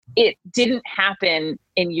it didn't happen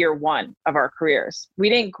in year one of our careers. We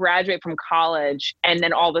didn't graduate from college and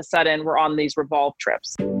then all of a sudden we're on these Revolve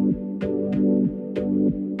trips.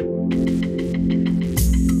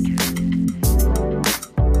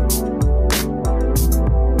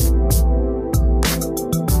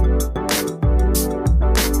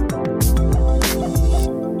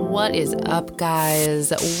 What is up,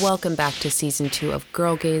 guys? Welcome back to season 2 of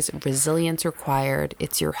Girl Gaze Resilience Required.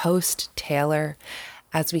 It's your host, Taylor.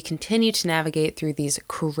 As we continue to navigate through these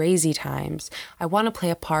crazy times, I want to play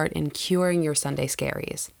a part in curing your Sunday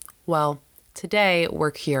scaries. Well, today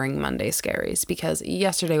we're curing Monday scaries because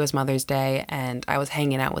yesterday was Mother's Day and I was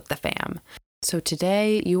hanging out with the fam. So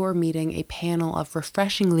today you are meeting a panel of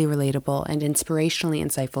refreshingly relatable and inspirationally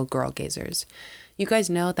insightful girl gazers. You guys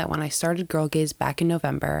know that when I started Girl Gaze back in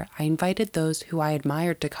November, I invited those who I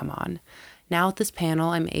admired to come on. Now with this panel,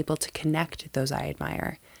 I'm able to connect those I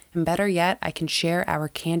admire. And better yet, I can share our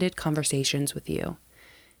candid conversations with you.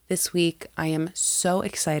 This week, I am so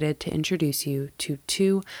excited to introduce you to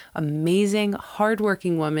 2 amazing,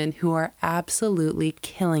 hardworking women who are absolutely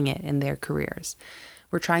killing it in their careers.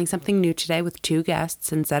 We're trying something new today with 2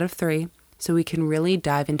 guests instead of 3. So we can really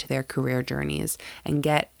dive into their career journeys and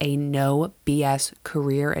get a no BS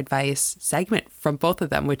career advice segment from both of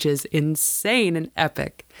them, which is insane and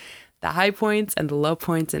epic. The high points and the low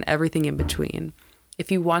points and everything in between.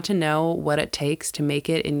 If you want to know what it takes to make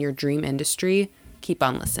it in your dream industry, keep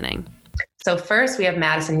on listening. So first we have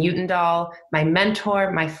Madison Utendahl, my mentor,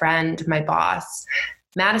 my friend, my boss.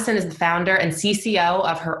 Madison is the founder and CCO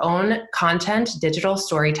of her own content, digital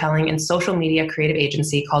storytelling, and social media creative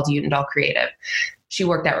agency called Utendahl Creative. She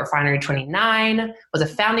worked at Refinery 29, was a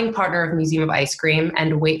founding partner of Museum of Ice Cream,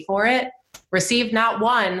 and wait for it, received not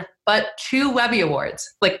 1, but 2 Webby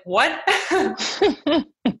Awards. Like, what?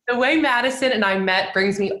 The way Madison and I met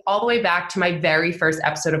brings me all the way back to my very first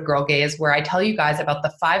episode of Girl Gaze, where I tell you guys about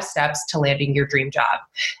the 5 steps to landing your dream job.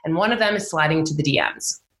 And one of them is sliding into the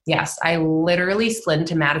DMs. Yes, I literally slid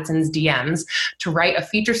into Madison's DMs to write a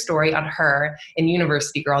feature story on her in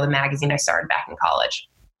University Girl, the magazine I started back in college.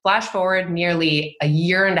 Flash forward nearly a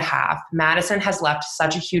year and a half, Madison has left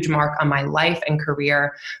such a huge mark on my life and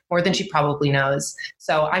career, more than she probably knows.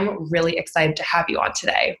 So I'm really excited to have you on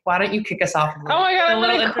today. Why don't you kick us off with oh my God, I'm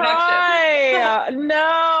going to cry.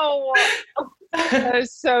 No. That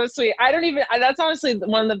is so sweet. That's honestly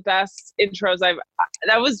one of the best intros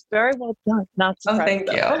that was very well done. Not surprised. Oh,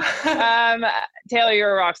 thank you. Taylor,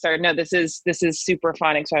 you're a rock star. No, this is super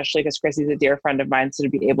fun, especially because Chrissy's a dear friend of mine. So to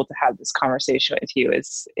be able to have this conversation with you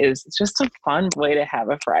is just a fun way to have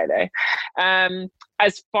a Friday.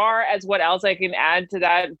 As far as what else I can add to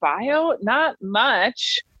that bio, not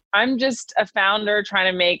much. I'm just a founder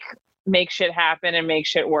trying to make shit happen and make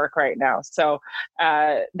shit work right now. So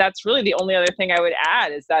that's really the only other thing I would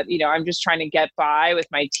add is that, I'm just trying to get by with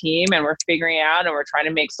my team and we're figuring out and we're trying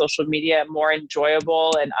to make social media a more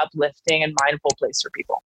enjoyable and uplifting and mindful place for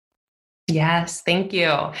people. Yes, thank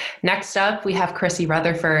you. Next up, we have Chrissy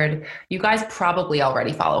Rutherford. You guys probably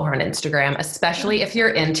already follow her on Instagram, especially if you're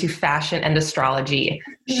into fashion and astrology.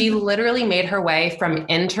 She literally made her way from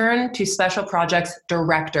intern to special projects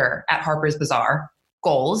director at Harper's Bazaar.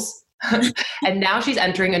 Goals. And now she's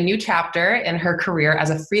entering a new chapter in her career as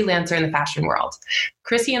a freelancer in the fashion world.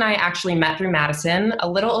 Chrissy and I actually met through Madison. A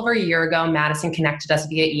little over a year ago, Madison connected us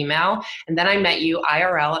via email, and then I met you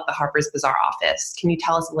IRL at the Harper's Bazaar office. Can you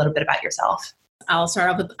tell us a little bit about yourself? I'll start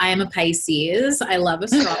off with, I am a Pisces. I love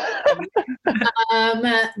astrology.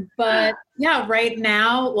 But yeah, right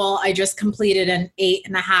now, I just completed an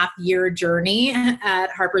 8.5-year journey at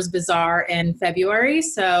Harper's Bazaar in February.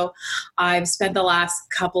 So I've spent the last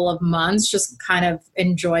couple of months just kind of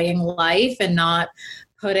enjoying life and not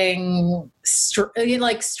putting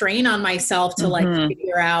strain on myself to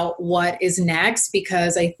figure out what is next,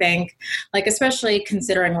 because I think especially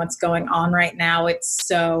considering what's going on right now, it's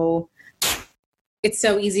so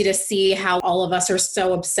easy to see how all of us are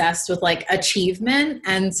so obsessed with achievement.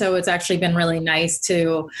 And so it's actually been really nice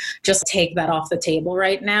to just take that off the table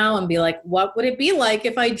right now and be like, what would it be like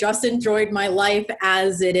if I just enjoyed my life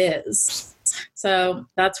as it is? So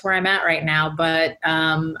that's where I'm at right now. But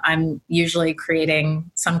I'm usually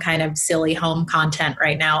creating some kind of silly home content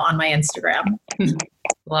right now on my Instagram.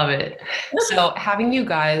 Love it. So having you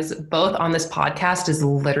guys both on this podcast is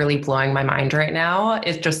literally blowing my mind right now.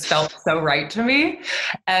 It just felt so right to me.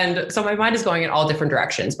 And so my mind is going in all different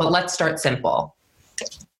directions, but let's start simple.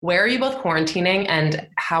 Where are you both quarantining and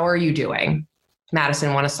how are you doing?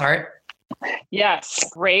 Madison, want to start? Yes,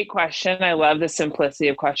 great question. I love the simplicity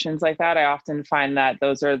of questions like that. I often find that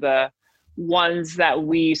those are the ones that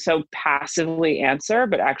we so passively answer,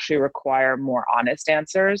 but actually require more honest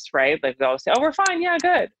answers, right? Like they'll say, oh, we're fine. Yeah,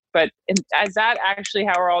 good. But is that actually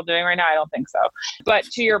how we're all doing right now? I don't think so. But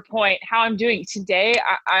to your point, how I'm doing today,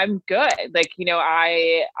 I'm good. Like,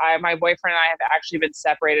 my boyfriend and I have actually been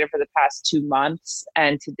separated for the past 2 months.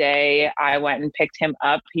 And today I went and picked him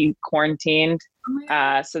up. He quarantined.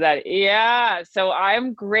 So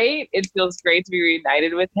I'm great. It feels great to be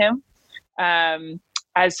reunited with him.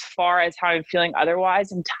 As far as how I'm feeling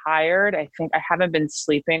otherwise, I'm tired. I think I haven't been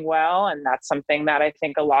sleeping well. And that's something that I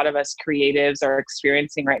think a lot of us creatives are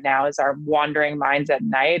experiencing right now, is our wandering minds at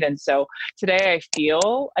night. And so today I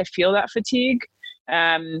feel that fatigue.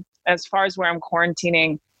 As far as where I'm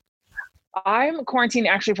quarantining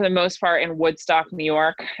actually for the most part in Woodstock, New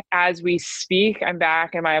York. As we speak, I'm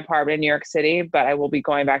back in my apartment in New York City, but I will be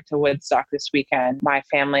going back to Woodstock this weekend. My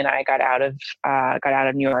family and I got out of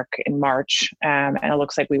New York in March, and it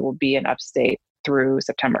looks like we will be in upstate through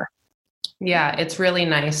September. Yeah, it's really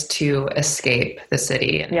nice to escape the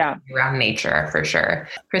city and be around nature for sure.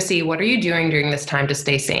 Chrissy, what are you doing during this time to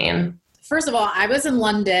stay sane? First of all, I was in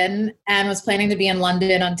London and was planning to be in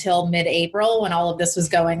London until mid-April when all of this was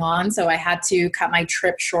going on. So I had to cut my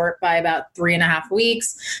trip short by about 3.5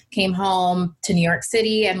 weeks, came home to New York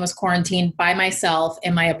City and was quarantined by myself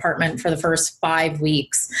in my apartment for the first 5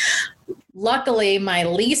 weeks. Luckily, my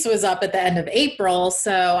lease was up at the end of April,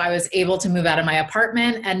 so I was able to move out of my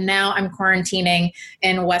apartment. And now I'm quarantining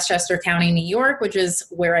in Westchester County, New York, which is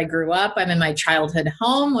where I grew up. I'm in my childhood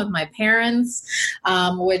home with my parents,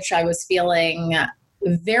 which I was feeling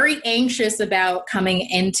very anxious about coming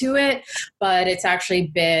into it, but it's actually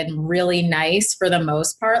been really nice for the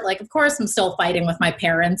most part. Like, of course, I'm still fighting with my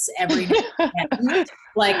parents every day.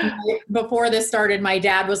 Like before this started, my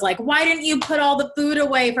dad was like, why didn't you put all the food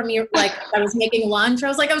away from you? Like I was making lunch. I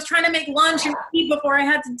was like, I was trying to make lunch and eat before I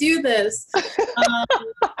had to do this.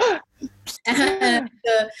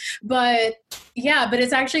 But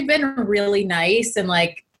it's actually been really nice. And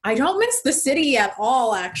like, I don't miss the city at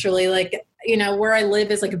all, actually. Like, where I live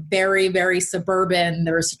is like very, very suburban.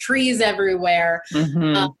 There's trees everywhere.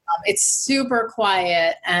 Mm-hmm. It's super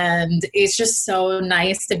quiet and it's just so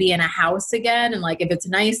nice to be in a house again. And like, if it's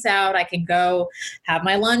nice out, I can go have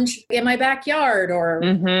my lunch in my backyard or,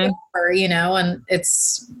 and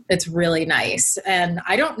it's really nice. And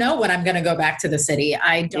I don't know when I'm going to go back to the city.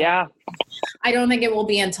 I don't think it will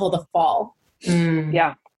be until the fall.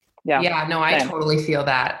 Mm. Yeah, no, I totally feel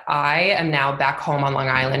that. I am now back home on Long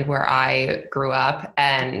Island where I grew up.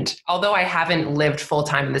 And although I haven't lived full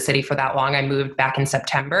time in the city for that long, I moved back in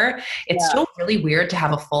September. It's still really weird to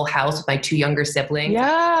have a full house with my 2 younger siblings.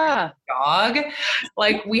 Yeah. Dog.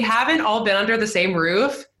 Like we haven't all been under the same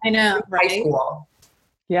roof. I know, right? High school.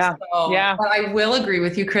 Yeah. But I will agree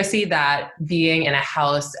with you, Chrissy, that being in a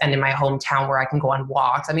house and in my hometown where I can go on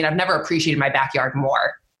walks. I mean, I've never appreciated my backyard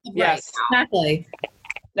more. Yes. Right, exactly.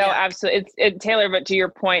 No, absolutely. It's Taylor, but to your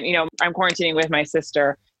point, I'm quarantining with my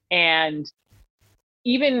sister, and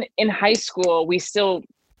even in high school, we still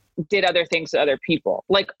did other things with other people.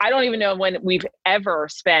 Like, I don't even know when we've ever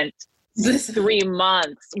spent 3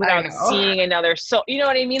 months without seeing another. So, you know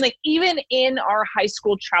what I mean? Like, even in our high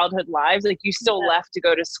school childhood lives, like you still left to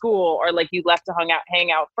go to school, or like you left to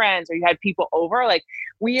hang out with friends, or you had people over. Like,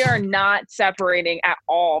 we are not separating at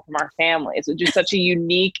all from our families, which is such a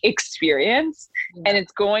unique experience. And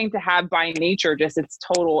it's going to have by nature just its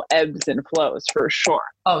total ebbs and flows for sure.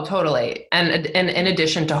 Oh, totally. And in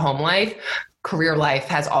addition to home life, career life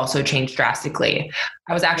has also changed drastically.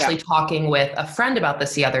 I was actually talking with a friend about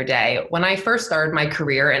this the other day. When I first started my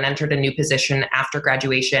career and entered a new position after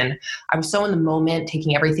graduation, I was so in the moment,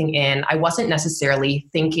 taking everything in. I wasn't necessarily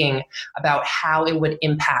thinking about how it would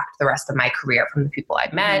impact the rest of my career, from the people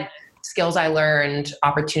I met, skills I learned,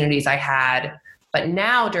 opportunities I had. But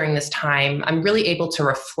now during this time, I'm really able to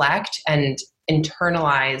reflect and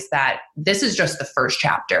internalize that this is just the first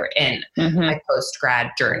chapter in my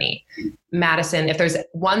post-grad journey. Madison, if there's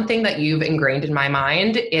one thing that you've ingrained in my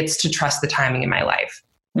mind, it's to trust the timing in my life.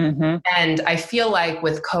 Mm-hmm. And I feel like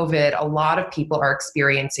with COVID, a lot of people are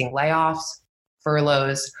experiencing layoffs,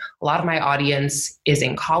 furloughs. A lot of my audience is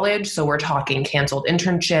in college. So we're talking canceled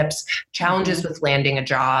internships, challenges with landing a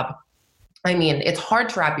job. I mean, it's hard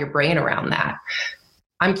to wrap your brain around that.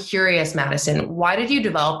 I'm curious, Madison, why did you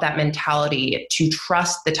develop that mentality to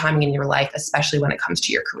trust the timing in your life, especially when it comes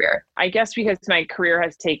to your career? I guess because my career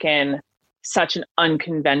has taken such an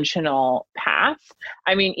unconventional path.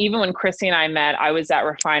 I mean, even when Chrissy and I met, I was at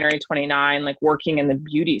Refinery 29, like working in the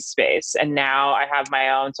beauty space. And now I have my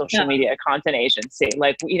own social media content agency.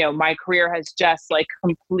 Like, you know, my career has just like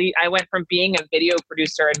I went from being a video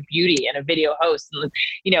producer in beauty and a video host and,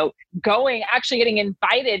 you know, actually getting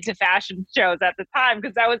invited to fashion shows at the time,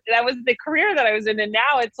 because that was the career that I was in. And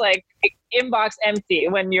now it's like inbox empty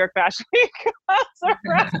when New York Fashion Week comes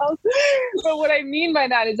around. But what I mean by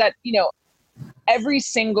that is that, you know, every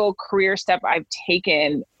single career step I've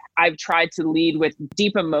taken, I've tried to lead with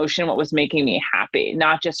deep emotion, what was making me happy,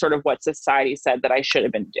 not just sort of what society said that I should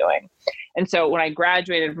have been doing. And so when I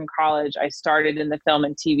graduated from college, I started in the film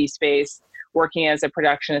and TV space, working as a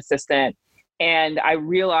production assistant. And I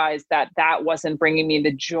realized that that wasn't bringing me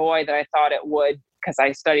the joy that I thought it would, because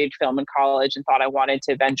I studied film in college and thought I wanted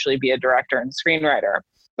to eventually be a director and screenwriter.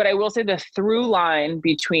 But I will say the through line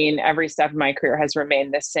between every step of my career has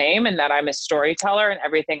remained the same, and that I'm a storyteller and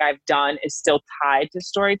everything I've done is still tied to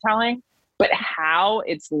storytelling. But how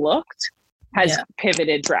it's looked has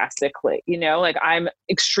pivoted drastically. You know, like I'm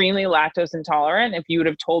extremely lactose intolerant. If you would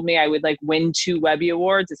have told me I would like win 2 Webby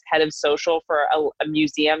Awards as head of social for a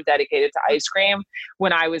museum dedicated to ice cream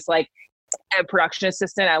when I was like a production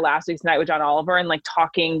assistant at Last Week's Night with John Oliver and like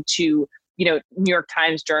talking to, you know, New York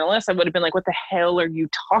Times journalists, I would have been like, what the hell are you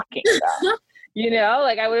talking about? You know,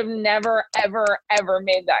 like I would have never, ever, ever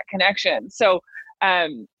made that connection. So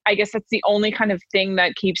I guess that's the only kind of thing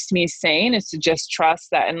that keeps me sane, is to just trust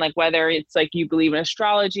that. And like, whether it's like you believe in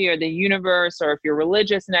astrology or the universe, or if you're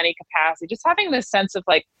religious in any capacity, just having this sense of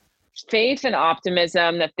like faith and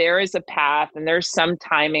optimism that there is a path and there's some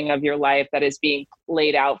timing of your life that is being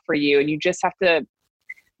laid out for you. And you just have to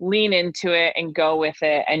lean into it and go with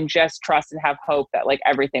it and just trust and have hope that like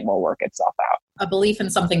everything will work itself out. A belief in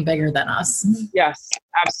something bigger than us. Yes,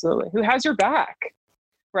 absolutely. Who has your back,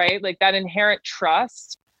 right? Like that inherent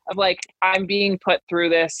trust of like, I'm being put through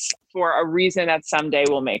this for a reason that someday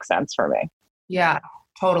will make sense for me. Yeah,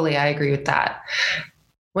 totally. I agree with that.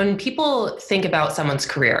 When people think about someone's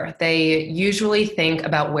career, they usually think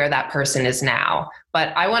about where that person is now.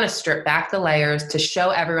 But I want to strip back the layers to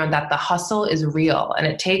show everyone that the hustle is real, and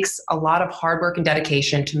it takes a lot of hard work and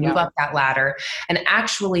dedication to move up that ladder and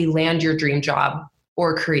actually land your dream job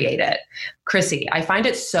or create it. Chrissy, I find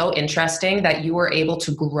it so interesting that you were able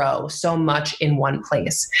to grow so much in one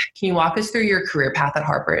place. Can you walk us through your career path at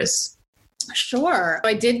Harper's? Sure.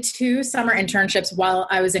 I did 2 summer internships while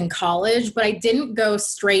I was in college, but I didn't go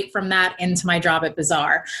straight from that into my job at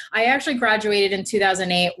Bazaar. I actually graduated in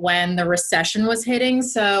 2008 when the recession was hitting.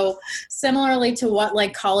 So similarly to what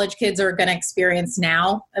like college kids are going to experience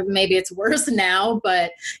now, maybe it's worse now,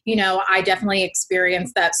 but you know, I definitely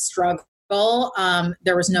experienced that struggle.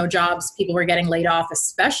 There was no jobs. People were getting laid off,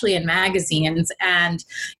 especially in magazines. And,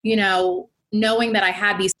 you know, knowing that I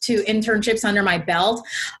had these 2 internships under my belt,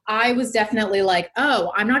 I was definitely like,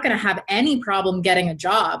 oh, I'm not going to have any problem getting a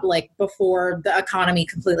job like before the economy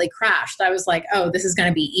completely crashed. I was like, oh, this is going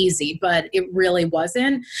to be easy, but it really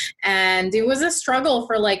wasn't. And it was a struggle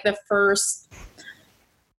for like the first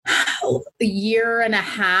year and a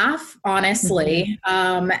half, honestly.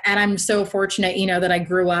 And I'm so fortunate, you know, that I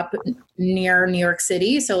grew up near New York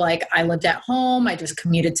City. So like I lived at home. I just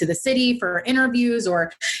commuted to the city for interviews,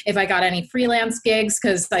 or if I got any freelance gigs,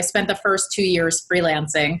 because I spent the first 2 years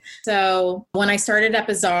freelancing. So when I started at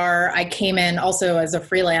Bazaar, I came in also as a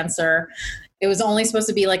freelancer. It was only supposed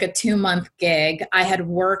to be like a 2-month gig. I had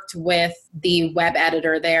worked with the web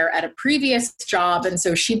editor there at a previous job. And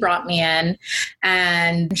so she brought me in,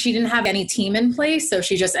 and she didn't have any team in place. So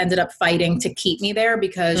she just ended up fighting to keep me there,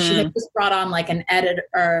 because she had just brought on like an editor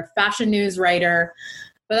or fashion news writer.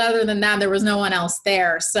 But other than that, there was no one else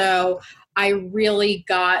there. So I really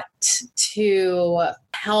got to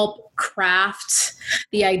help craft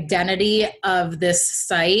the identity of this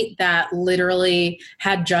site that literally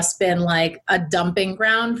had just been like a dumping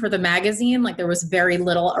ground for the magazine. Like there was very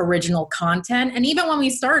little original content. And even when we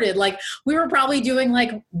started, like we were probably doing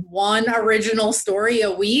like 1 original story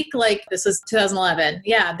a week. Like this is 2011.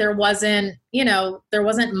 Yeah, there wasn't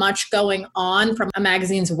much going on from a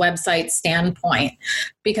magazine's website standpoint,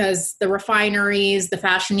 because the refineries, the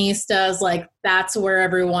fashionistas, like that's where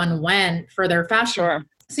everyone went for their fashion. Sure.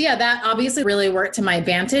 So yeah, that obviously really worked to my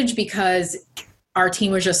advantage, because our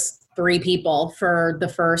team was just 3 people for the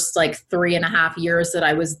first like 3.5 years that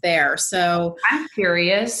I was there. So I'm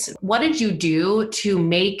curious, what did you do to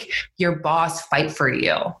make your boss fight for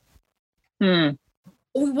you?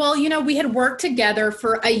 Well, you know, we had worked together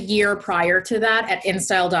for a year prior to that at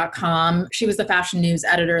InStyle.com. She was the fashion news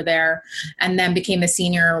editor there, and then became the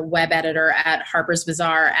senior web editor at Harper's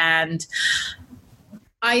Bazaar. And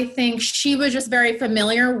I think she was just very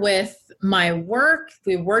familiar with my work.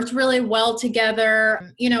 We worked really well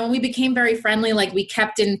together. You know, we became very friendly. Like, we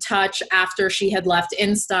kept in touch after she had left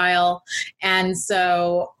InStyle. And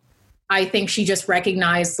so I think she just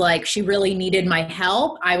recognized like she really needed my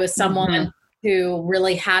help. I was someone who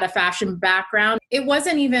really had a fashion background. It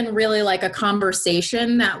wasn't even really like a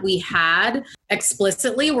conversation that we had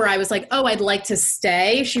explicitly where I was like, oh, I'd like to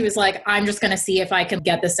stay. She was like, I'm just going to see if I can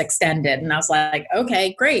get this extended. And I was like,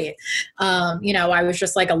 okay, great. You know, I was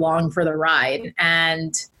just like along for the ride.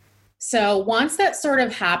 And so once that sort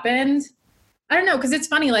of happened, I don't know, because it's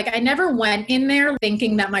funny, like I never went in there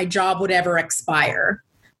thinking that my job would ever expire.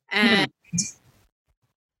 And,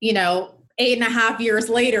 you know, 8.5 years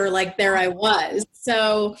later, like there I was.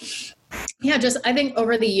 So yeah, just I think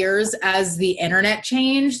over the years as the internet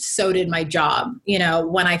changed, so did my job. You know,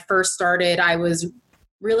 when I first started, I was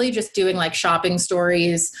really just doing like shopping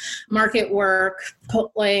stories, market work,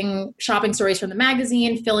 pulling shopping stories from the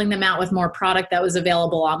magazine, filling them out with more product that was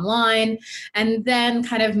available online, and then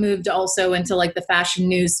kind of moved also into like the fashion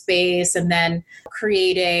news space, and then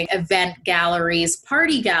creating event galleries,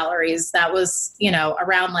 party galleries. That was, you know,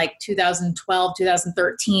 around like 2012,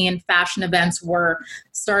 2013, fashion events were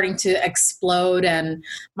starting to explode, and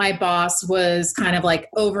my boss was kind of like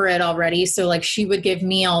over it already. So like she would give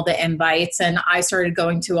me all the invites and I started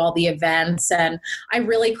going to all the events, and I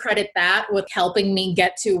really credit that with helping me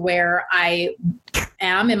get to where I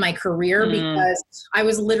am in my career, because I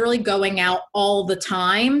was literally going out all the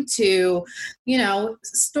time to, you know,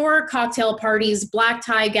 store cocktail parties, black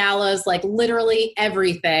tie galas, like literally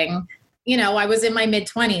everything. You know, I was in my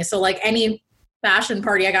mid-20s, so like any fashion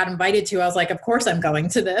party I got invited to, I was like, of course I'm going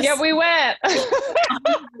to this. Yeah, we went.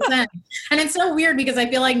 100%. And it's so weird because I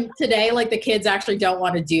feel like today, like the kids actually don't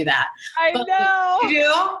want to do that. I know. You do?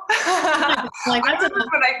 Like, I remember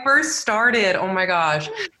when I first started, oh my gosh.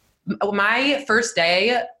 My first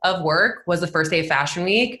day of work was the first day of Fashion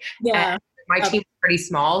Week. yeah. My team's pretty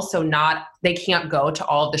small, so they can't go to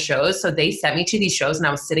all of the shows. So they sent me to these shows and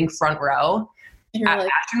I was sitting front row. At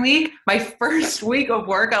Fashion Week, my first week of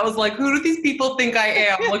work, I was like, who do these people think I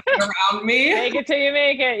am looking around me? Fake it till you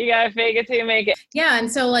make it. You gotta fake it till you make it. Yeah.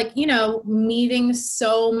 And so like, you know, meeting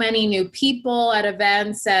so many new people at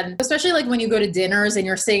events, and especially like when you go to dinners and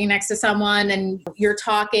you're sitting next to someone and you're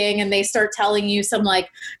talking and they start telling you some like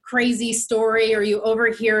crazy story, or you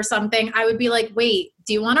overhear something, I would be like, wait,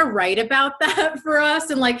 do you want to write about that for us?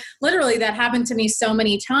 And like, literally that happened to me so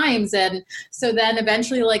many times. And so then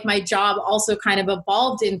eventually like my job also kind of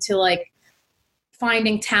evolved into like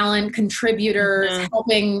finding talent, contributors,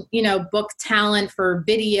 helping, you know, book talent for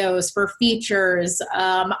videos, for features.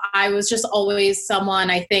 I was just always someone,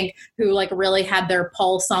 I think, who like really had their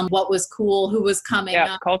pulse on what was cool, who was coming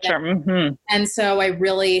up. Culture. And so I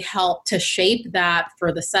really helped to shape that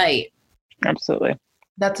for the site. Absolutely.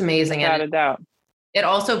 That's amazing. Without a doubt. It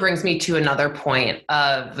also brings me to another point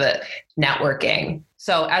of networking.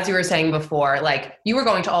 So as you were saying before, like you were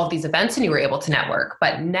going to all of these events and you were able to network,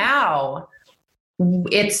 but now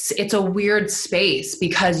it's a weird space,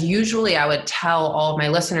 because usually I would tell all of my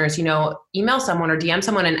listeners, you know, email someone or DM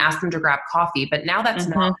someone and ask them to grab coffee, but now that's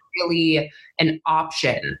not really an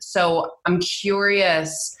option. So I'm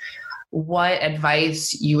curious what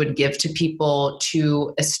advice you would give to people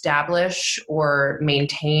to establish or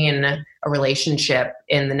maintain a relationship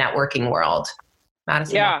in the networking world.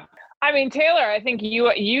 Madison? Yeah. I mean, Taylor, I think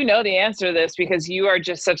you know the answer to this because you are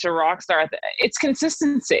just such a rock star. It's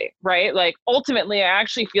consistency, right? Like ultimately, I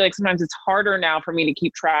actually feel like sometimes it's harder now for me to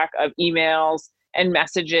keep track of emails and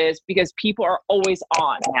messages because people are always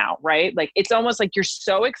on now, right? Like it's almost like you're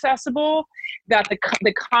so accessible that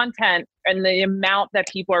the content and the amount that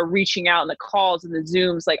people are reaching out and the calls and the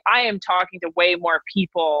Zooms, like I am talking to way more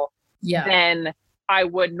people than I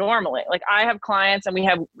would normally. Like I have clients and we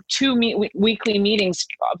have 2 weekly meetings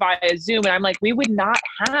via Zoom, and I'm like, we would not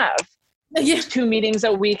have 2 meetings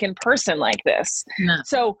a week in person like this. No.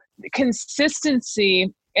 So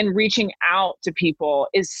consistency and reaching out to people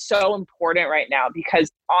is so important right now because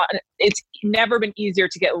it's never been easier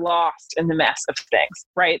to get lost in the mess of things,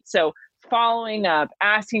 right? So following up,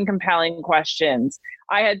 asking compelling questions.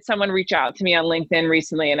 I had someone reach out to me on LinkedIn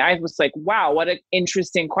recently and I was like, wow, what an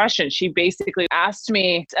interesting question. She basically asked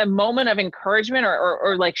me a moment of encouragement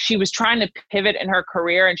or like she was trying to pivot in her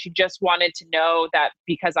career and she just wanted to know that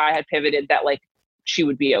because I had pivoted that like she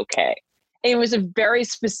would be okay. And it was a very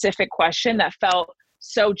specific question that felt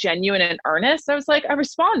so genuine and earnest. I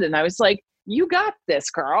responded and I was like, you got this,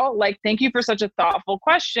 girl. Like, thank you for such a thoughtful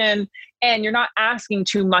question. And you're not asking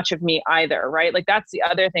too much of me either, right? Like that's the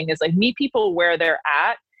other thing is like meet people where they're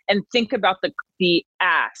at and think about the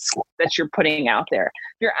ask that you're putting out there.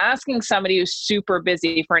 If you're asking somebody who's super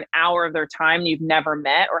busy for an hour of their time you've never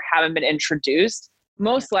met or haven't been introduced,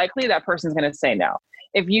 most likely that person's going to say no.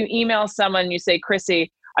 If you email someone and you say,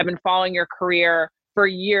 Chrissy, I've been following your career for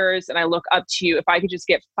years and I look up to you. If I could just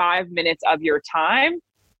get 5 minutes of your time,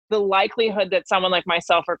 the likelihood that someone like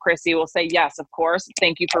myself or Chrissy will say, yes, of course,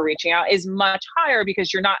 thank you for reaching out, is much higher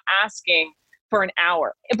because you're not asking for an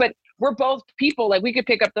hour. But we're both people, like we could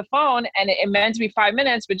pick up the phone and it meant to be 5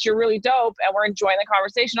 minutes, but you're really dope and we're enjoying the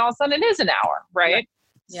conversation. All of a sudden it is an hour, right?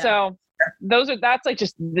 Yeah. So that's like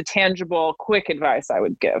just the tangible, quick advice I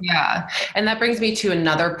would give. Yeah. And that brings me to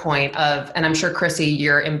another point of, and I'm sure Chrissy,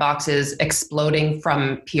 your inbox is exploding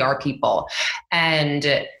from PR people,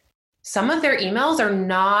 and some of their emails are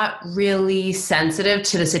not really sensitive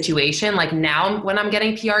to the situation. Like now when I'm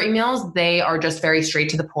getting PR emails, they are just very straight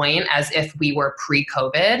to the point as if we were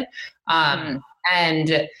pre-COVID.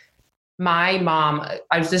 And my mom,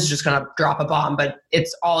 this is just going to drop a bomb, but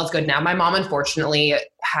it's all is good now. My mom, unfortunately,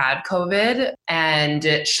 had COVID and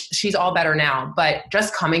she's all better now. But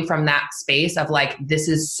just coming from that space of like, this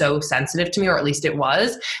is so sensitive to me, or at least it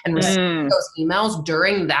was, and receiving those emails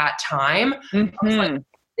during that time, I was like,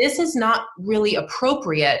 this is not really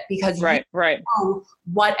appropriate because you know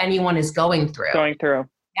what anyone is going through.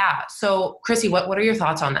 Yeah. So Chrissy, what are your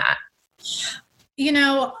thoughts on that? You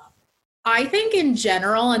know, I think in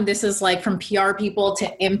general, and this is like from PR people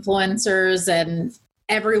to influencers and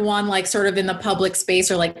everyone like sort of in the public space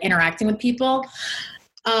or like interacting with people,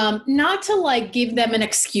 not to like give them an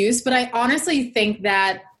excuse, but I honestly think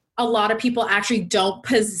that a lot of people actually don't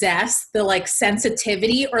possess the like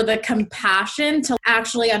sensitivity or the compassion to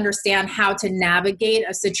actually understand how to navigate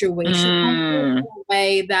a situation in a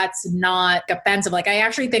way that's not offensive. Like I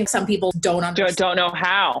actually think some people don't understand. Don't know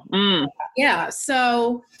how. Yeah.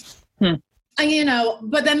 So, you know,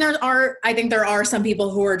 but then I think there are some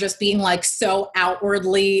people who are just being like so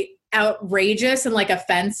outwardly outrageous and like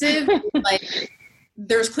offensive. Like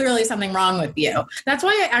there's clearly something wrong with you. That's why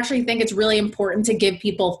I actually think it's really important to give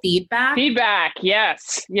people feedback.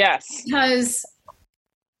 Yes. Because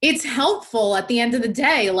it's helpful at the end of the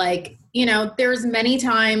day. Like, you know, there's many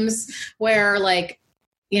times where like,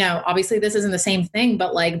 you know, obviously this isn't the same thing,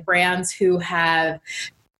 but like brands who have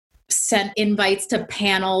sent invites to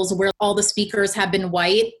panels where all the speakers have been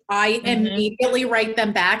white, I immediately write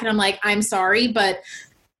them back and I'm like, I'm sorry, but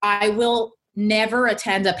I will never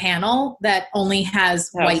attend a panel that only has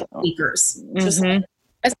white speakers. Just like,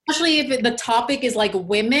 especially if the topic is like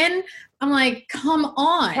women, I'm like, come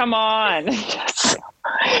on.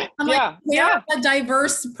 I'm like, there are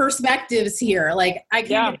diverse perspectives here. Like I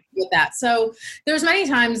can't get with that. So there's many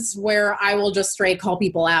times where I will just straight call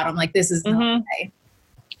people out. I'm like, this is not okay.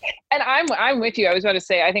 And I'm with you. I was about to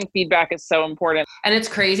say, I think feedback is so important. And it's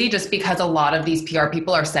crazy just because a lot of these PR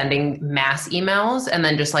people are sending mass emails and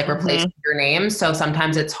then just like replacing your name. So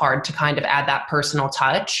sometimes it's hard to kind of add that personal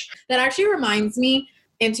touch. That actually reminds me,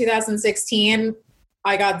 in 2016,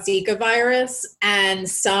 I got Zika virus and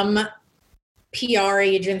some PR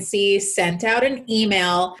agency sent out an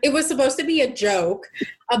email. It was supposed to be a joke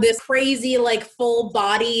of this crazy like full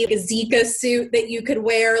body Zika suit that you could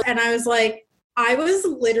wear. And I was like, I was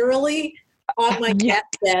literally on my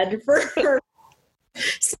deathbed for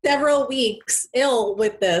several weeks ill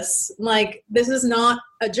with this. Like, this is not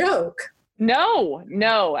a joke. No.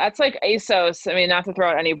 That's like ASOS. I mean, not to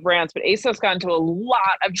throw out any brands, but ASOS got into a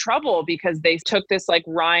lot of trouble because they took this like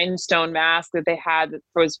rhinestone mask that they had that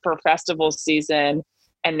was for festival season.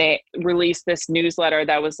 And they released this newsletter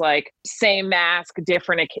that was like, same mask,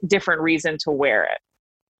 different reason to wear it.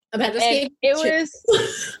 And it was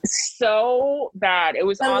so bad. It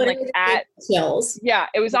was on like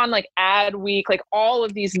it was on like Ad Week. Like all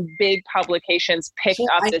of these big publications picked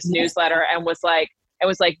up this newsletter and was like,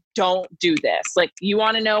 don't do this. Like, you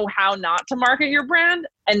want to know how not to market your brand?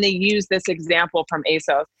 And they use this example from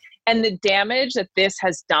ASOS. And the damage that this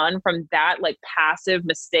has done from that like passive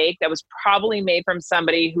mistake that was probably made from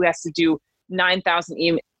somebody who has to do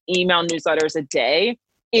 9,000 email newsletters a day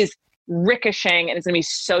is ricocheting, and it's going to be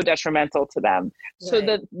so detrimental to them. Right.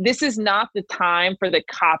 So this is not the time for the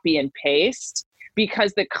copy and paste,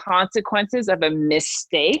 because the consequences of a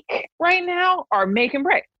mistake right now are make and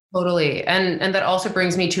break. Totally. And that also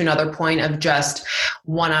brings me to another point of just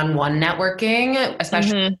one-on-one networking,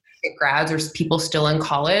 especially grads or people still in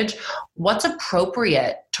college. What's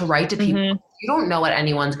appropriate to write to people? You don't know what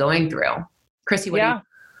anyone's going through. Chrissy, what do you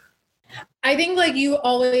I think like you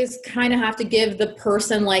always kind of have to give the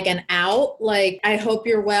person like an out. Like, I hope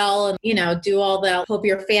you're well and, you know, do all that. Hope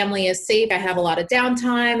your family is safe. I have a lot of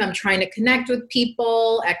downtime. I'm trying to connect with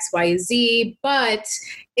people, XYZ. But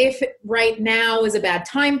if right now is a bad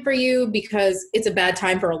time for you because it's a bad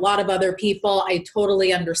time for a lot of other people, I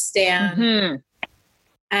totally understand. Mm-hmm.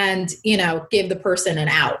 And, you know, give the person an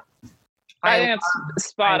out. I think it's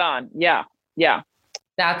spot on. Yeah. Yeah.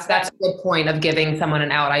 That's a good point of giving someone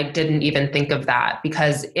an out. I didn't even think of that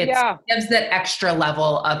because it gives that extra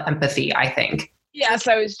level of empathy, I think. Yes,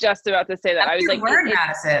 I was just about to say that. That's I was your like, word,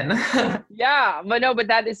 Madison. yeah, but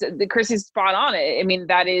that is Chrissy's spot on it. I mean,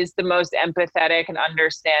 that is the most empathetic and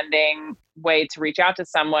understanding way to reach out to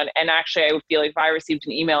someone. And actually, I would feel like if I received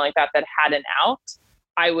an email like that had an out,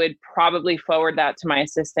 I would probably forward that to my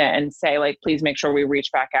assistant and say, like, please make sure we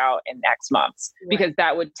reach back out in X months, because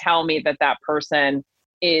that would tell me that person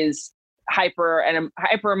is hyper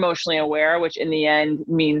emotionally aware, which in the end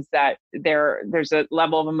means that there's a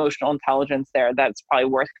level of emotional intelligence there that's probably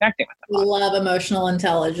worth connecting with them. Love emotional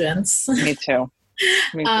intelligence. Me too.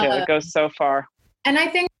 It goes so far. And I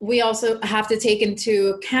think we also have to take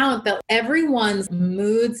into account that everyone's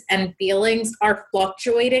moods and feelings are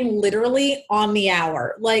fluctuating literally on the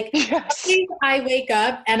hour. Like, yes. I wake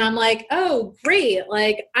up and I'm like, oh, great.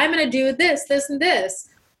 Like, I'm going to do this, this, and this.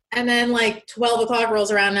 And then like 12 o'clock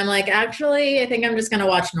rolls around and I'm like, actually, I think I'm just going to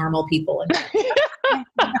watch normal people.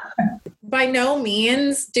 By no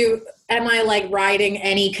means am I like riding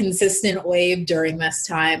any consistent wave during this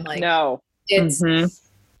time. Like, no, it's,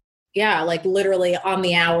 like literally on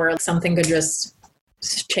the hour, something could just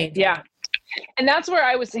change. Yeah. And that's where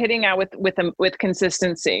I was hitting out with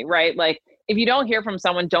consistency, right? Like, if you don't hear from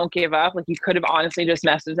someone, don't give up. Like, you could have honestly just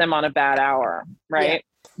messaged them on a bad hour, right? Yeah.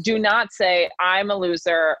 Do not say, I'm a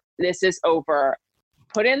loser, this is over.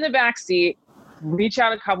 Put it in the back seat, reach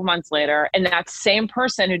out a couple months later, and that same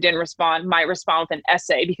person who didn't respond might respond with an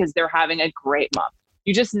essay because they're having a great month.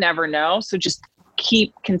 You just never know. So just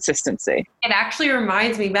keep consistency. It actually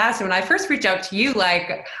reminds me, Madison, when I first reached out to you,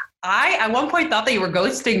 like, I at one point thought that you were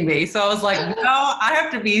ghosting me. So I was like, no, I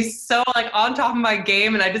have to be so like on top of my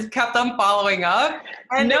game. And I just kept on following up.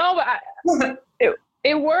 And no,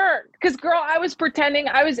 it worked. Because girl, I was pretending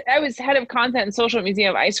I was head of content and social at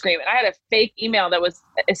Museum of Ice Cream. And I had a fake email that was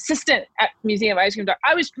assistant at Museum of Ice Cream.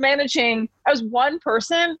 I was one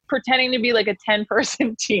person pretending to be like a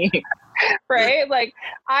 10-person team. Right? Like,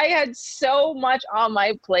 I had so much on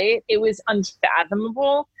my plate. It was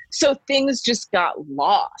unfathomable. So things just got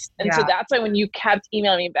lost. And so that's why when you kept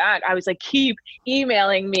emailing me back, I was like, keep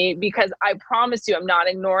emailing me, because I promise you, I'm not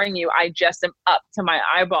ignoring you. I just am up to my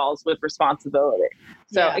eyeballs with responsibility.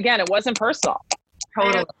 So again, it wasn't personal.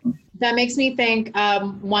 Totally. That makes me think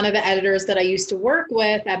one of the editors that I used to work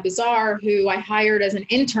with at Bazaar, who I hired as an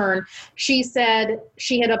intern, she said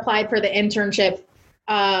she had applied for the internship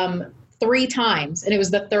 3 times. And it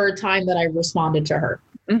was the 3rd time that I responded to her.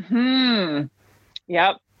 Mm-hmm.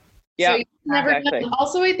 Yep. So you never know.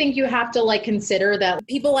 Also, I think you have to like consider that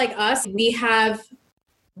people like us, we have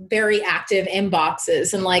very active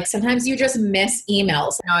inboxes, and like sometimes you just miss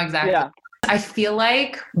emails. No, exactly. Yeah. I feel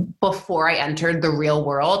like before I entered the real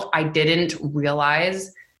world, I didn't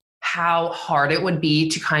realize how hard it would be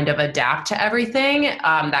to kind of adapt to everything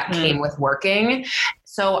that came with working.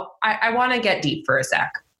 So I want to get deep for a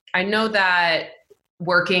sec. I know that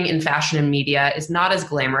working in fashion and media is not as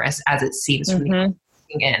glamorous as it seems from the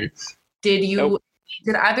in. Did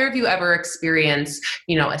either of you ever experience,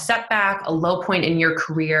 a setback, a low point in your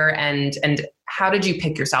career, and how did you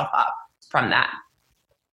pick yourself up from that?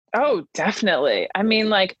 Oh, definitely. I mean,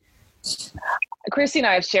 like, Christy and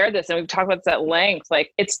I have shared this and we've talked about this at length.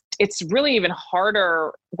 Like, it's really even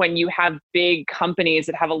harder when you have big companies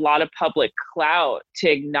that have a lot of public clout to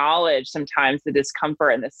acknowledge sometimes the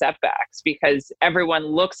discomfort and the setbacks, because everyone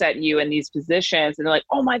looks at you in these positions and they're like,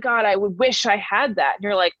 oh my God, I would wish I had that. And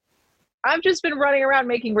you're like, I've just been running around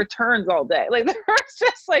making returns all day. Like,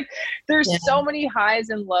 there's so many highs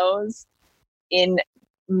and lows in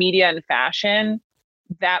media and fashion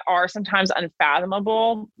that are sometimes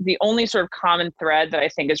unfathomable. The only sort of common thread that I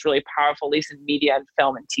think is really powerful, at least in media and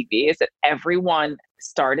film and TV, is that everyone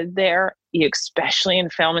started there, especially in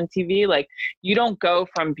film and TV. Like, you don't go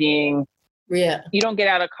from being, you don't get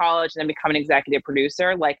out of college and then become an executive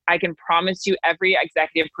producer. Like, I can promise you every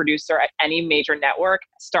executive producer at any major network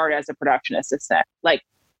started as a production assistant. Like,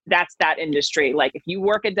 that's that industry. Like, if you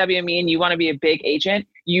work at WME and you want to be a big agent,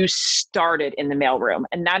 you started in the mailroom.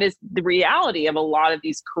 And that is the reality of a lot of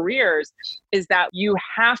these careers, is that you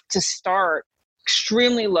have to start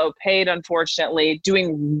extremely low paid, unfortunately,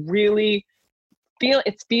 doing really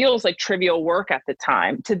feels like trivial work at the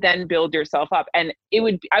time to then build yourself up. And I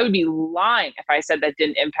would be lying if I said that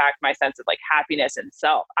didn't impact my sense of like happiness and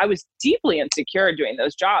self. I was deeply insecure doing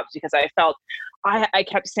those jobs because I felt, I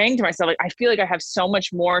kept saying to myself, like, I feel like I have so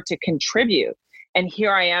much more to contribute. And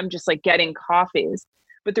here I am just like getting coffees.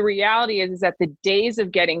 But the reality is that the days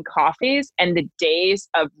of getting coffees and the days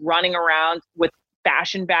of running around with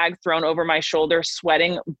fashion bags thrown over my shoulder,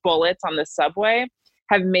 sweating bullets on the subway,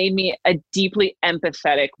 have made me a deeply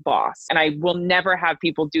empathetic boss. And I will never have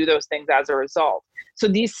people do those things as a result. So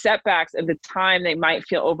these setbacks at the time, they might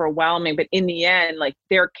feel overwhelming, but in the end, like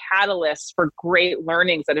they're catalysts for great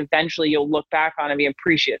learnings that eventually you'll look back on and be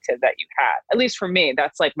appreciative that you had. At least for me,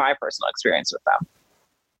 that's like my personal experience with them.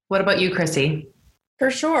 What about you, Chrissy? For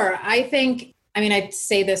sure. I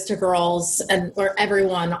say this to girls or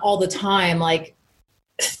everyone all the time, like,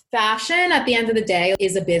 fashion at the end of the day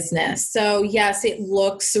is a business. So yes, it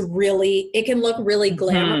can look really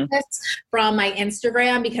glamorous from my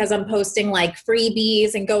Instagram because I'm posting like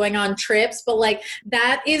freebies and going on trips, but like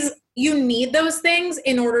you need those things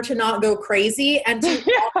in order to not go crazy and to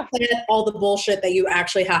offset all the bullshit that you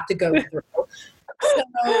actually have to go through.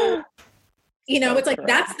 So, it's like,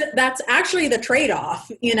 that's actually the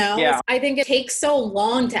trade-off, Yeah. I think it takes so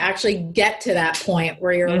long to actually get to that point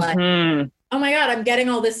where you're like, oh my God, I'm getting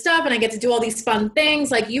all this stuff and I get to do all these fun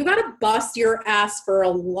things. Like, you got to bust your ass for a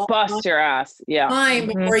long time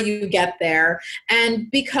before you get there.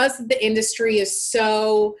 And because the industry is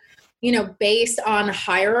so, based on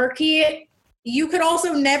hierarchy, you could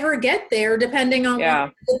also never get there depending on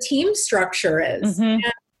what the team structure is.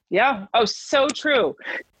 Yeah. Oh, so true.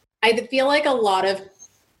 I feel like a lot of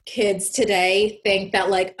kids today think that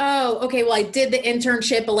like, oh, okay, well, I did the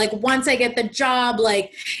internship, but like once I get the job,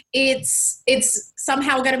 like it's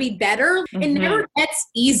somehow going to be better. It never gets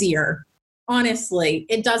easier. Honestly,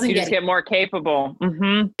 it doesn't. You just get more capable.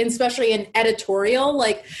 Especially in editorial,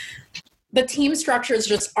 like the team structures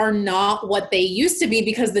just are not what they used to be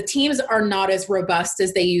because the teams are not as robust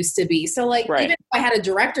as they used to be. So like, even if I had a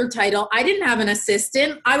director title, I didn't have an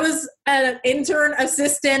assistant. I was an intern,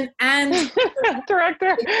 assistant, and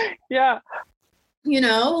director. Yeah.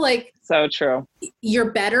 Like, so true.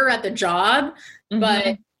 You're better at the job,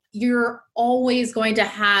 but you're always going to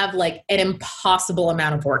have like an impossible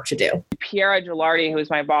amount of work to do. Piera Gilardi, who was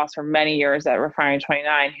my boss for many years at Refinery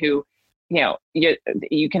 29, who,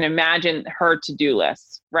 you can imagine her to-do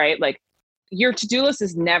list, right? Like, your to-do list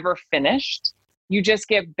is never finished. You just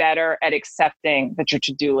get better at accepting that your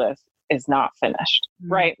to-do list is not finished,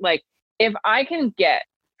 right? Like, if I can get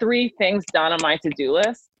 3 things done on my to-do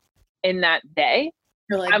list in that day,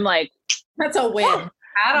 I'm like, that's a win.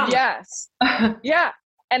 Yes. Yeah.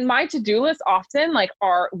 And my to-do lists often like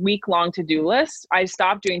are week-long to-do lists. I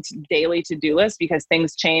stopped doing daily to-do lists because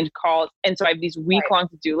things change, calls. And so I have these week-long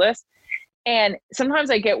to-do lists. And sometimes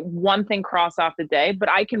I get one thing crossed off the day, but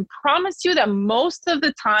I can promise you that most of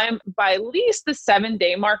the time, by at least the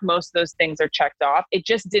 7-day mark, most of those things are checked off. It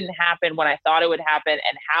just didn't happen when I thought it would happen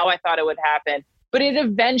and how I thought it would happen, but it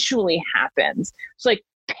eventually happens. So like,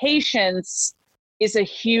 patience is a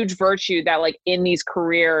huge virtue that like in these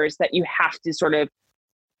careers that you have to sort of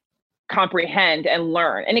comprehend and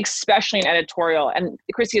learn, and especially in editorial. And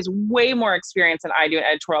Chrissy has way more experience than I do in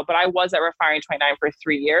editorial, but I was at Refinery 29 for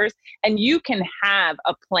 3 years. And you can have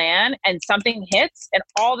a plan and something hits and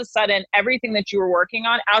all of a sudden everything that you were working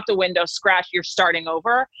on out the window, scratch, you're starting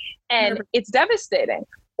over, and it's devastating.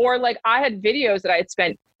 Or like, I had videos that I had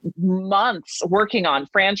spent months working on,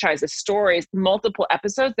 franchises, stories, multiple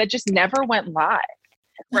episodes that just never went live,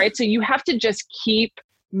 right? So you have to just keep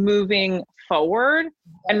moving forward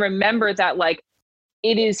and remember that like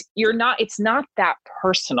it's not that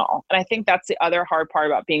personal. And I think that's the other hard part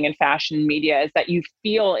about being in fashion media is that you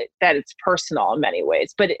feel that it's personal in many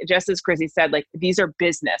ways. But just as Chrissy said, like these are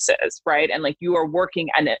businesses, right? And like you are working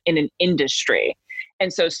in an industry.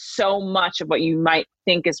 And so much of what you might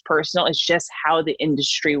think is personal is just how the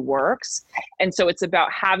industry works. And so it's about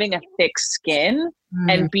having a thick skin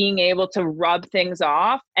and being able to rub things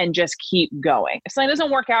off and just keep going. If something doesn't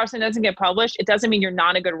work out, something doesn't get published, it doesn't mean you're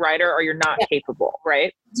not a good writer or you're not capable,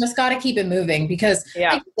 right? Just got to keep it moving because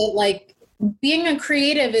like being a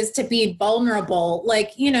creative is to be vulnerable.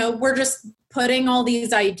 Like, we're just putting all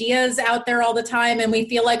these ideas out there all the time and we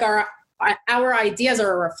feel like our ideas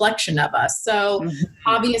are a reflection of us. So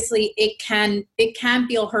obviously it can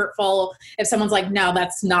feel hurtful if someone's like, no,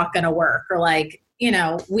 that's not going to work. Or like,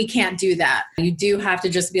 we can't do that. You do have to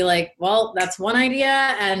just be like, well, that's one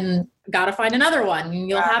idea and got to find another one. And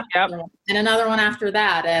you'll have another one, and another one after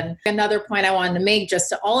that. And another point I wanted to make just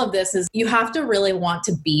to all of this is you have to really want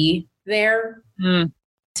to be there.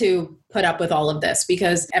 to put up with all of this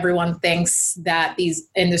because everyone thinks that these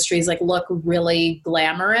industries like look really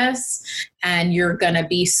glamorous, and you're going to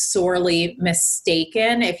be sorely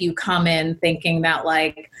mistaken if you come in thinking that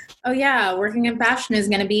like, oh yeah, working in fashion is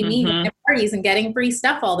going to be me going to parties and getting free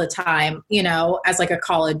stuff all the time, you know, as like a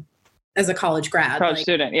college grad. College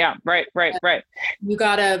student. Yeah. Right. You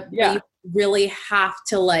gotta, you really have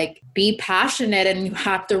to like be passionate, and you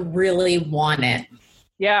have to really want it.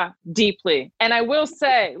 Yeah, deeply. And I will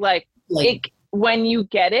say, when you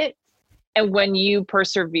get it and when you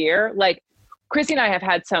persevere, like Chrissy and I have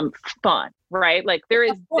had some fun, right? Like there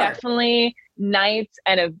is definitely nights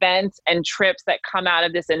and events and trips that come out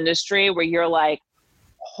of this industry where you're like,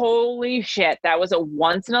 holy shit, that was a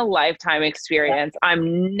once in a lifetime experience.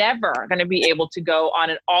 I'm never going to be able to go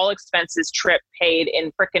on an all expenses trip paid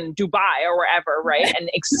in frickin' Dubai or wherever, right?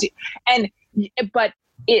 But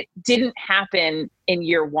it didn't happen in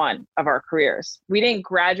year one of our careers. We didn't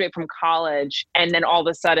graduate from college and then all of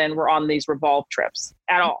a sudden we're on these Revolve trips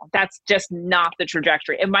at all. That's just not the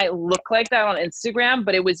trajectory. It might look like that on Instagram,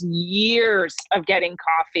 but it was years of getting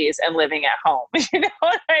coffees and living at home. You know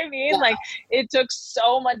what I mean? Like it took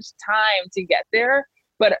so much time to get there.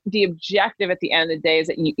 But the objective at the end of the day is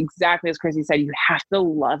that you, exactly as Chrissy said, you have to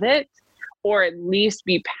love it or at least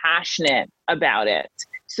be passionate about it.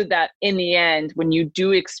 So that in the end, when you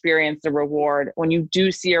do experience the reward, when you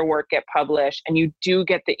do see your work get published and you do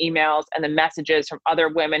get the emails and the messages from other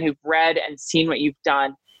women who've read and seen what you've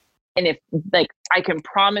done. And if like, I can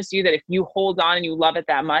promise you that if you hold on and you love it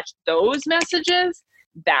that much, those messages,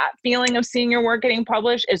 that feeling of seeing your work getting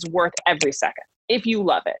published is worth every second. If you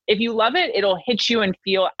love it, it'll hit you and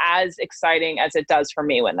feel as exciting as it does for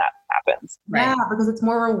me when that happens. Right? Yeah, because it's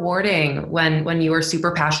more rewarding when you are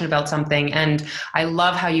super passionate about something. And I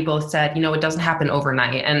love how you both said, you know, it doesn't happen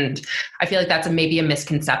overnight. And I feel like that's maybe a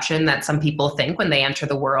misconception that some people think when they enter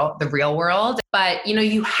the real world. But, you know,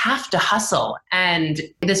 you have to hustle. And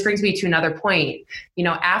this brings me to another point. You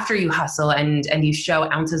know, after you hustle and you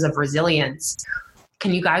show ounces of resilience,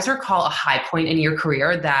 can you guys recall a high point in your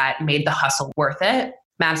career that made the hustle worth it?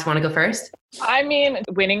 Mads, want to go first? I mean,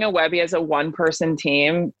 winning a Webby as a one-person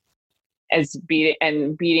team as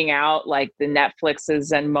beating out like the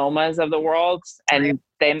Netflixes and MoMAs of the world, and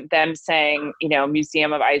them saying, you know,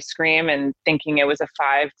 Museum of Ice Cream, and thinking it was a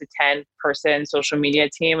 5 to 10 person social media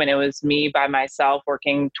team, and it was me by myself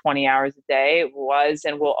working 20 hours a day, was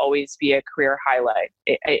and will always be a career highlight.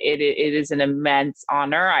 It is an immense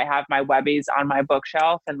honor. I have my Webbies on my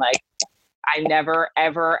bookshelf, and like I never,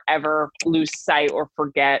 ever, ever lose sight or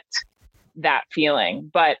forget that feeling.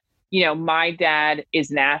 But you know, my dad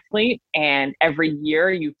is an athlete, and every year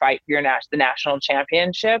you fight for the national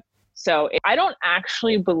championship. So I don't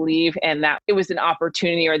actually believe in that it was an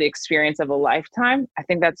opportunity or the experience of a lifetime. I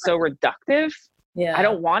think that's so reductive. Yeah. I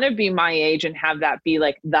don't want to be my age and have that be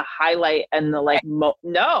like the highlight and the like,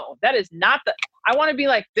 no, that is not I want to be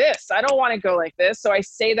like this. I don't want to go like this. So I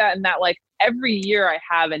say that in that like every year I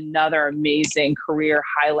have another amazing career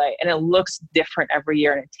highlight, and it looks different every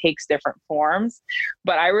year and it takes different forms.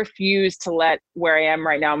 But I refuse to let where I am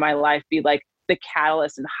right now in my life be like the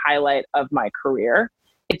catalyst and highlight of my career.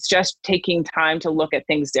 It's just taking time to look at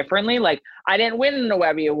things differently. Like I didn't win a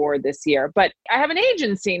Webby Award this year, but I have an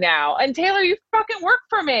agency now. And Taylor, you fucking work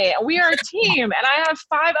for me. We are a team. And I have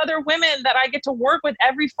 5 other women that I get to work with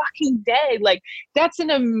every fucking day. Like that's an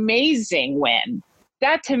amazing win.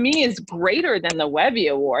 That to me is greater than the Webby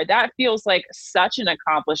Award. That feels like such an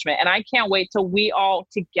accomplishment. And I can't wait till we all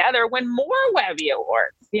together win more Webby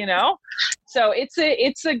Awards, you know? So it's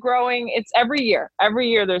every year. Every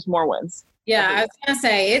year there's more wins. Yeah, I was going to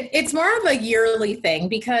say it's more of a yearly thing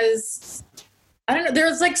because I don't know,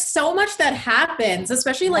 there's like so much that happens,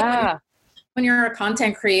 especially like when you're a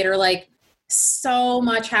content creator, like so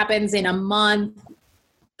much happens in a month,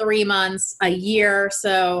 3 months, a year.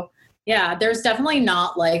 So yeah, there's definitely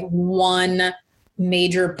not like one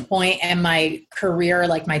major point in my career,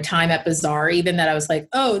 like my time at Bazaar, even that I was like,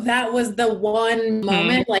 oh, that was the one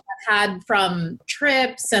moment like I've had from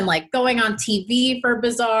trips and like going on TV for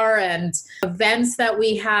Bazaar and events that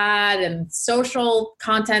we had and social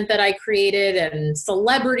content that I created and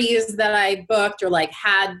celebrities that I booked or like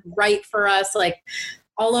had write for us. Like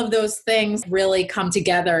all of those things really come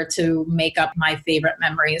together to make up my favorite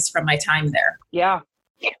memories from my time there. Yeah.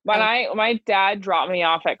 When my dad dropped me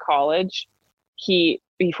off at college,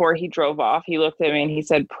 before he drove off, he looked at me and he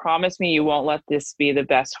said, promise me you won't let this be the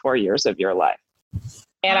best 4 years of your life.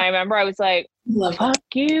 And I remember I was like, fuck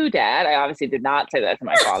you, Dad. I obviously did not say that to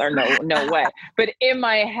my father. No way. But in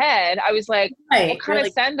my head, I was like, what kind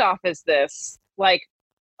of send off is this? Like,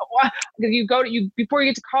 because before you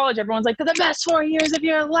get to college, everyone's like, they're the best 4 years of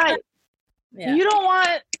your life. Yeah. You don't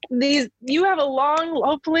want these. You have a long,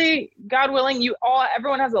 hopefully, God willing,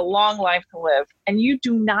 everyone has a long life to live, and you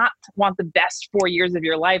do not want the best 4 years of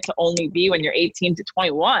your life to only be when you're 18 to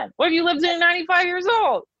 21. What if you lived to 95 years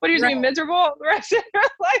old? What are you going to be miserable the rest of your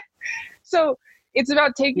life? So it's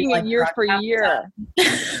about taking it year for year.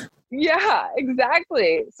 Yeah,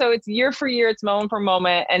 exactly. So it's year for year, it's moment for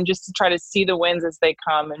moment, and just to try to see the wins as they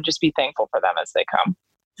come and just be thankful for them as they come.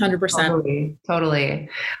 100%. Totally.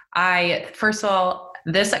 First of all,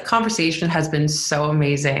 this conversation has been so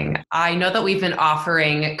amazing. I know that we've been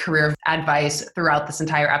offering career advice throughout this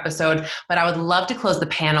entire episode, but I would love to close the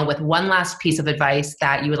panel with one last piece of advice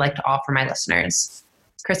that you would like to offer my listeners.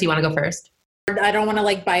 Chrissy, you want to go first? I don't want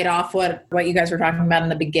to bite off what you guys were talking about in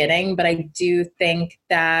the beginning, but I do think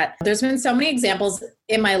that there's been so many examples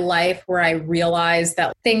in my life where I realized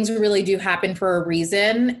that things really do happen for a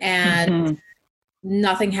reason, and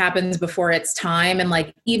nothing happens before its time.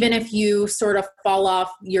 And even if you sort of fall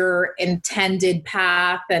off your intended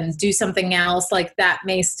path and do something else, that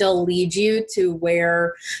may still lead you to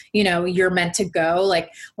where, you're meant to go.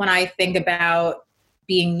 When I think about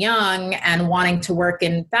being young and wanting to work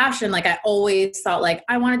in fashion, I always thought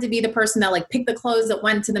I wanted to be the person that picked the clothes that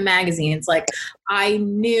went to the magazines. I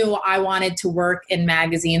knew I wanted to work in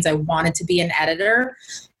magazines. I wanted to be an editor,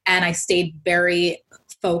 and I stayed very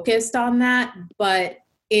focused on that. But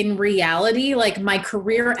in reality, my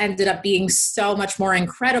career ended up being so much more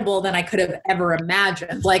incredible than I could have ever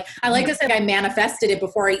imagined. I said, I manifested it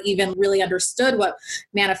before I even really understood what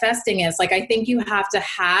manifesting is. I think you have to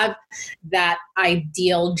have that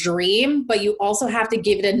ideal dream, but you also have to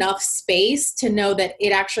give it enough space to know that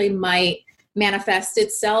it actually might manifest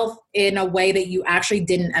itself in a way that you actually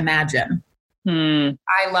didn't imagine.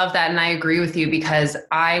 I love that. And I agree with you, because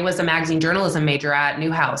I was a magazine journalism major at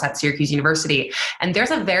Newhouse at Syracuse University. And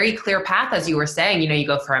there's a very clear path, as you were saying, you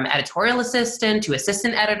go from editorial assistant to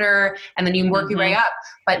assistant editor, and then you work your way up.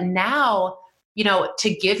 But now,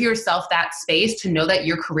 to give yourself that space to know that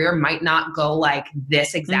your career might not go like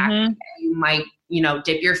this exactly. You might,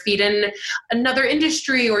 dip your feet in another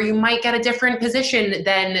industry, or you might get a different position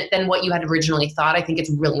than what you had originally thought. I think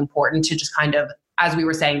it's really important to just kind of, as we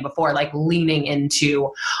were saying before, leaning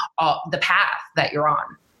into the path that you're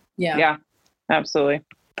on. Yeah, absolutely.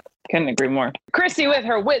 Couldn't agree more. Chrissy with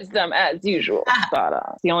her wisdom as usual.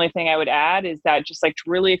 The only thing I would add is that just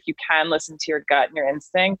really, if you can listen to your gut and your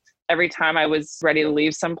instinct, every time I was ready to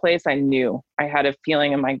leave someplace, I knew I had a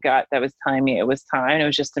feeling in my gut that was telling me it was time. It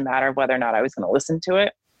was just a matter of whether or not I was going to listen to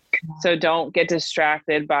it. So don't get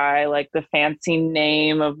distracted by the fancy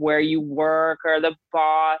name of where you work or the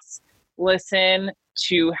boss. Listen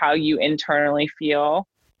to how you internally feel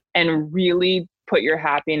and really put your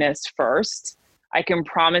happiness first. I can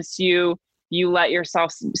promise you, you let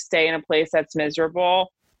yourself stay in a place that's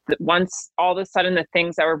miserable. Once all of a sudden the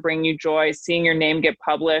things that were bringing you joy, seeing your name get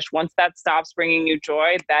published, once that stops bringing you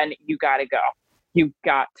joy, then you got to go. You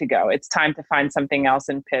got to go. It's time to find something else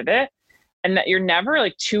and pivot. And that you're never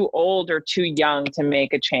too old or too young to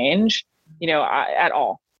make a change, at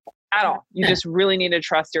all. At all. You just really need to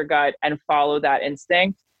trust your gut and follow that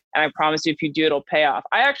instinct. And I promise you, if you do, it'll pay off.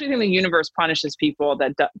 I actually think the universe punishes people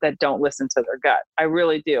that don't listen to their gut. I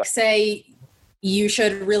really do. Say you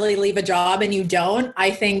should really leave a job and you don't. I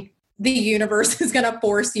think the universe is going to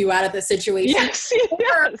force you out of the situation. Yes.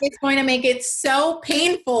 Or it's going to make it so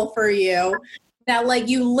painful for you that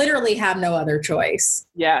you literally have no other choice.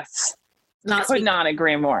 Yes. Could not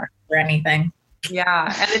agree more. Or anything.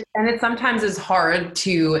 Yeah. And it sometimes is hard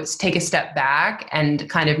to take a step back and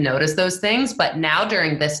kind of notice those things. But now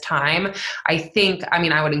during this time, I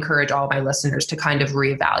would encourage all my listeners to kind of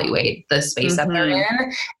reevaluate the space that they're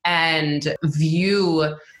in and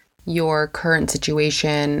view your current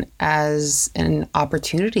situation as an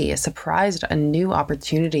opportunity, a surprise, a new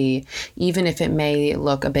opportunity, even if it may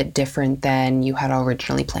look a bit different than you had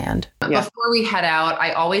originally planned. Yeah. Before we head out,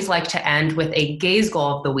 I always like to end with a gaze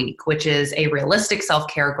goal of the week, which is a realistic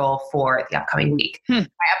self-care goal for the upcoming week. My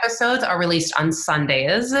episodes are released on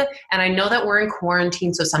Sundays, and I know that we're in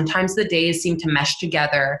quarantine, so sometimes the days seem to mesh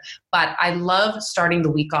together, but I love starting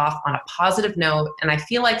the week off on a positive note, and I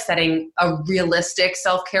feel like setting a realistic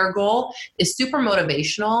self-care goal is super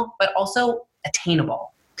motivational, but also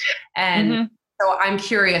attainable. And so I'm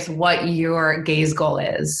curious what your gaze goal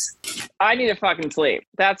is. I need to fucking sleep.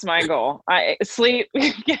 That's my goal. Sleep,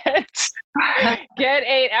 get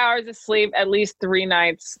 8 hours of sleep at least 3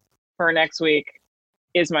 nights for next week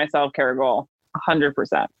is my self-care goal. 100%.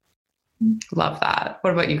 Love that.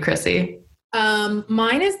 What about you, Chrissy?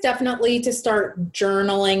 Mine is definitely to start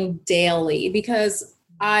journaling daily, because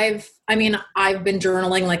I've been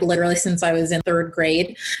journaling like literally since I was in 3rd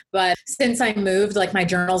grade, but since I moved, like my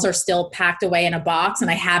journals are still packed away in a box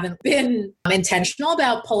and I haven't been intentional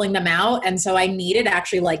about pulling them out. And so I need it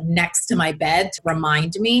actually like next to my bed to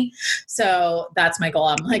remind me. So that's my goal.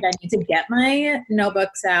 I'm like, I need to get my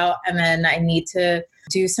notebooks out and then I need to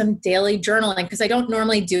do some daily journaling because I don't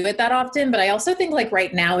normally do it that often, but I also think like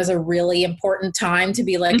right now is a really important time to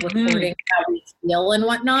be like recording how we feel and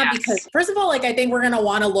whatnot. Yes. Because first of all, like I think we're going to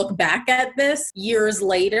want to look back at this years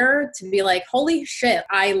later to be like, holy shit,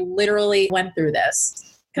 I literally went through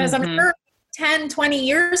this. Because I'm sure 10, 20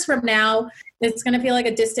 years from now, it's going to feel like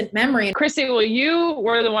a distant memory. Chrissy, well, you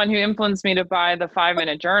were the one who influenced me to buy the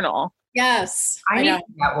 5-minute journal. Yes. I need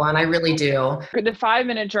that one. I really do. The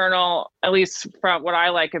 5-minute journal, at least from what I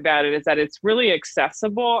like about it, is that it's really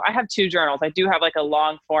accessible. I have 2 journals. I do have like a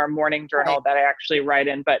long form morning journal that I actually write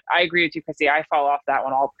in, but I agree with you, Chrissy. I fall off that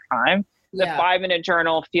one all the time. The 5-minute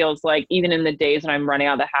journul feels like even in the days when I'm running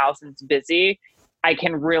out of the house and it's busy, I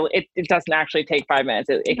can really, it doesn't actually take 5 minutes.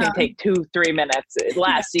 It can take 2-3 minutes,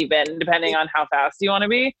 less even, depending on how fast you want to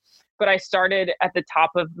be. But I started at the top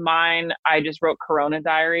of mine. I just wrote Corona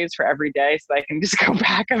diaries for every day so I can just go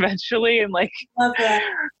back eventually and like, love that.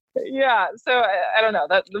 Yeah. So I don't know.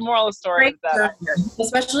 That the moral of the story is that,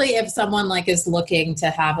 especially if someone like is looking to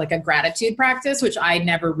have like a gratitude practice, which I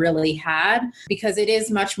never really had, because it is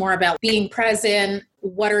much more about being present.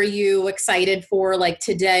 What are you excited for like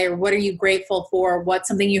today, or what are you grateful for? What's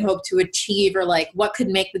something you hope to achieve, or like what could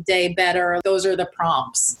make the day better? Those are the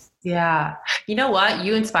prompts. Yeah. You know what?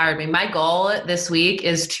 You inspired me. My goal this week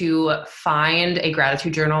is to find a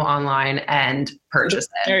gratitude journal online and purchase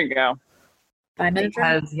it. There you go.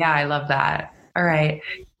 Because, I love that. All right.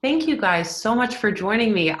 Thank you guys so much for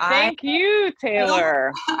joining me. Thank you,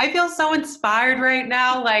 Taylor. I feel so inspired right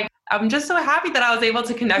now. Like, I'm just so happy that I was able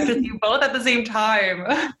to connect with you both at the same time.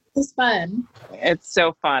 It's fun. It's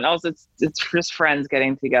so fun. Also, it's just friends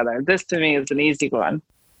getting together. This to me is an easy one.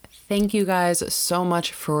 Thank you guys so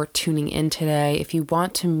much for tuning in today. If you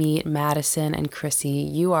want to meet Madison and Chrissy,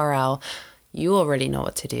 URL, you already know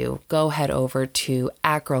what to do. Go head over to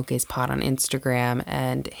 @GirlGazePod on Instagram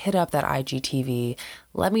and hit up that IGTV.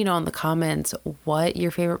 Let me know in the comments what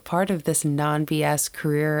your favorite part of this non-BS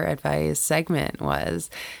career advice segment was.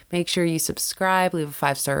 Make sure you subscribe, leave a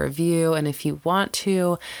 5-star review, and if you want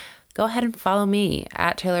to, go ahead and follow me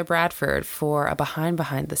 @Taylor Bradford for a behind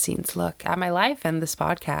the scenes look at my life and this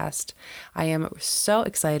podcast. I am so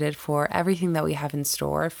excited for everything that we have in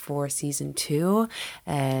store for season 2.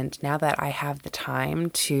 And now that I have the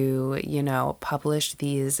time to, publish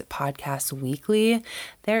these podcasts weekly,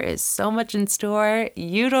 there is so much in store.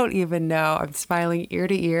 You don't even know. I'm smiling ear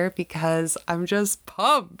to ear because I'm just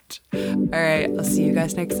pumped. All right. I'll see you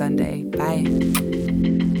guys next Sunday. Bye.